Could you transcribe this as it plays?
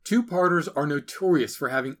Two-parters are notorious for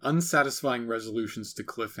having unsatisfying resolutions to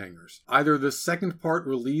cliffhangers. Either the second part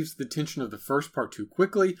relieves the tension of the first part too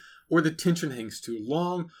quickly, or the tension hangs too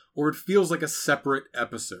long, or it feels like a separate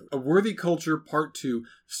episode. A Worthy Culture Part 2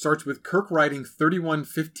 starts with Kirk writing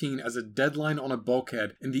 3115 as a deadline on a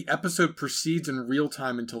bulkhead, and the episode proceeds in real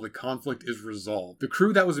time until the conflict is resolved. The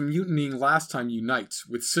crew that was mutinying last time unites,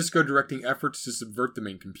 with Sisko directing efforts to subvert the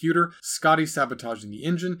main computer, Scotty sabotaging the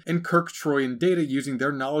engine, and Kirk, Troy, and Data using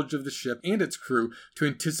their knowledge of the ship and its crew to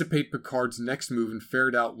anticipate Picard's next move and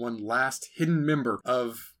ferret out one last hidden member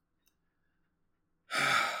of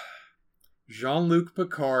Jean-Luc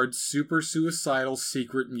Picard's super suicidal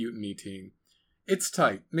secret mutiny team. It's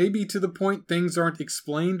tight, maybe to the point things aren't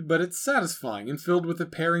explained, but it's satisfying and filled with the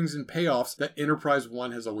pairings and payoffs that Enterprise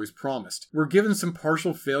 1 has always promised. We're given some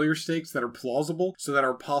partial failure stakes that are plausible so that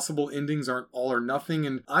our possible endings aren't all or nothing,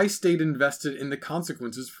 and I stayed invested in the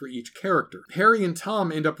consequences for each character. Harry and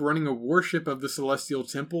Tom end up running a warship of the Celestial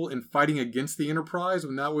Temple and fighting against the Enterprise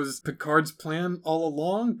when that was Picard's plan all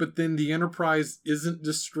along, but then the Enterprise isn't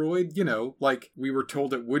destroyed, like we were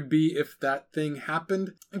told it would be if that thing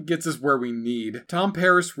happened. It gets us where we need. Tom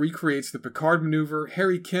Paris recreates the Picard maneuver.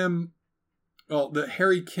 The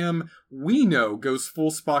Harry Kim we know goes full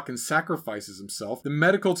Spock and sacrifices himself. The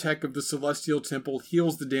medical tech of the Celestial Temple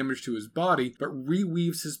heals the damage to his body, but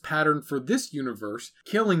reweaves his pattern for this universe,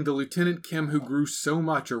 killing the Lieutenant Kim who grew so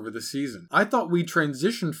much over the season. I thought we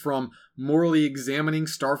transitioned from morally examining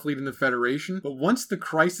Starfleet and the Federation, but once the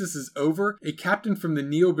crisis is over, a captain from the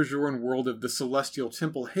Neo-Bajoran world of the Celestial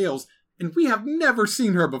Temple hails, and we have never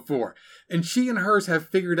seen her before. And she and hers have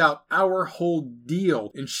figured out our whole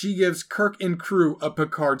deal. And she gives Kirk and crew a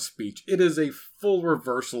Picard speech. It is a full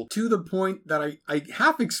reversal to the point that I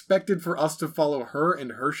half expected for us to follow her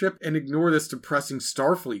and her ship and ignore this depressing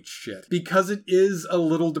Starfleet shit. Because it is a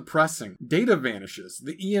little depressing. Data vanishes.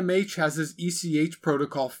 The EMH has his ECH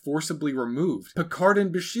protocol forcibly removed. Picard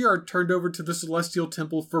and Bashir are turned over to the Celestial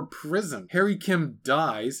Temple for prison. Harry Kim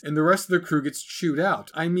dies, and the rest of the crew gets chewed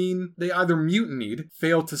out. I mean, they either mutinied,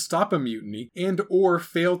 failed to stop a mutiny, and or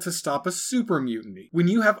failed to stop a super mutiny. When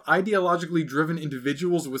you have ideologically driven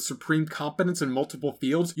individuals with supreme competence in multiple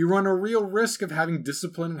fields, you run a real risk of having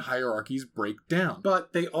discipline and hierarchies break down.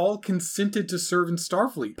 But they all consented to serve in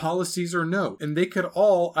Starfleet, policies or no, and they could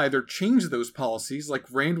all either change those policies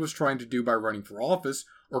like Rand was trying to do by running for office,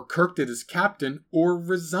 or Kirk did as captain, or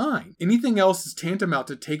resign. Anything else is tantamount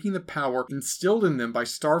to taking the power instilled in them by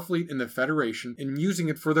Starfleet and the Federation and using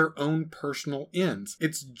it for their own personal ends.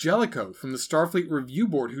 It's Jellicoe from the Starfleet Review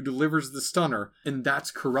Board who delivers the stunner, and that's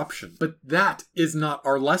corruption. But that is not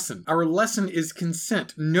our lesson. Our lesson is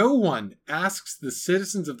consent. No one asks the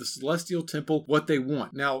citizens of the Celestial Temple what they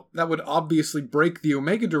want. Now, that would obviously break the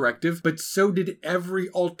Omega Directive, but so did every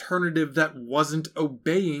alternative that wasn't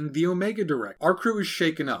obeying the Omega Directive. Our crew is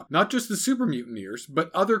shaken up. Not just the super mutineers,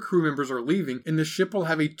 but other crew members are leaving, and the ship will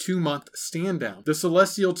have a 2-month stand down. The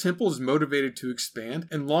Celestial Temple is motivated to expand,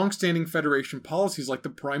 and long-standing Federation policies like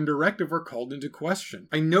the Prime Directive are called into question.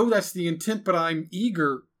 I know that's the intent, but I'm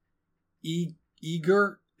eager...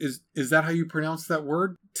 Eager? Is that how you pronounce that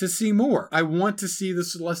word? To see more. I want to see the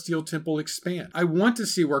Celestial Temple expand. I want to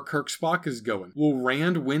see where Kirk Spock is going. Will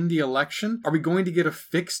Rand win the election? Are we going to get a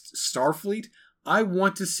fixed Starfleet? I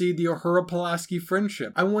want to see the Uhura-Pulaski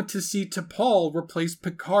friendship. I want to see T'Pol replace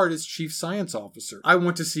Picard as Chief Science Officer. I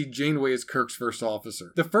want to see Janeway as Kirk's first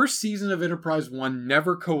officer. The first season of Enterprise 1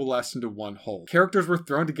 never coalesced into one whole. Characters were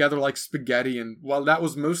thrown together like spaghetti, and while that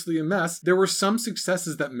was mostly a mess, there were some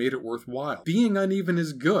successes that made it worthwhile. Being uneven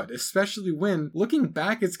is good, especially when, looking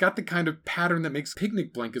back, it's got the kind of pattern that makes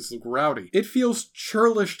picnic blankets look rowdy. It feels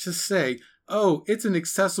churlish to say, oh, it's an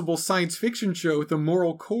accessible science fiction show with a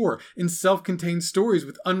moral core and self-contained stories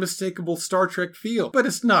with unmistakable Star Trek feel. But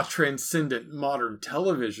it's not transcendent modern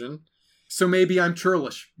television. So maybe I'm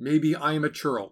churlish. Maybe I am a churl.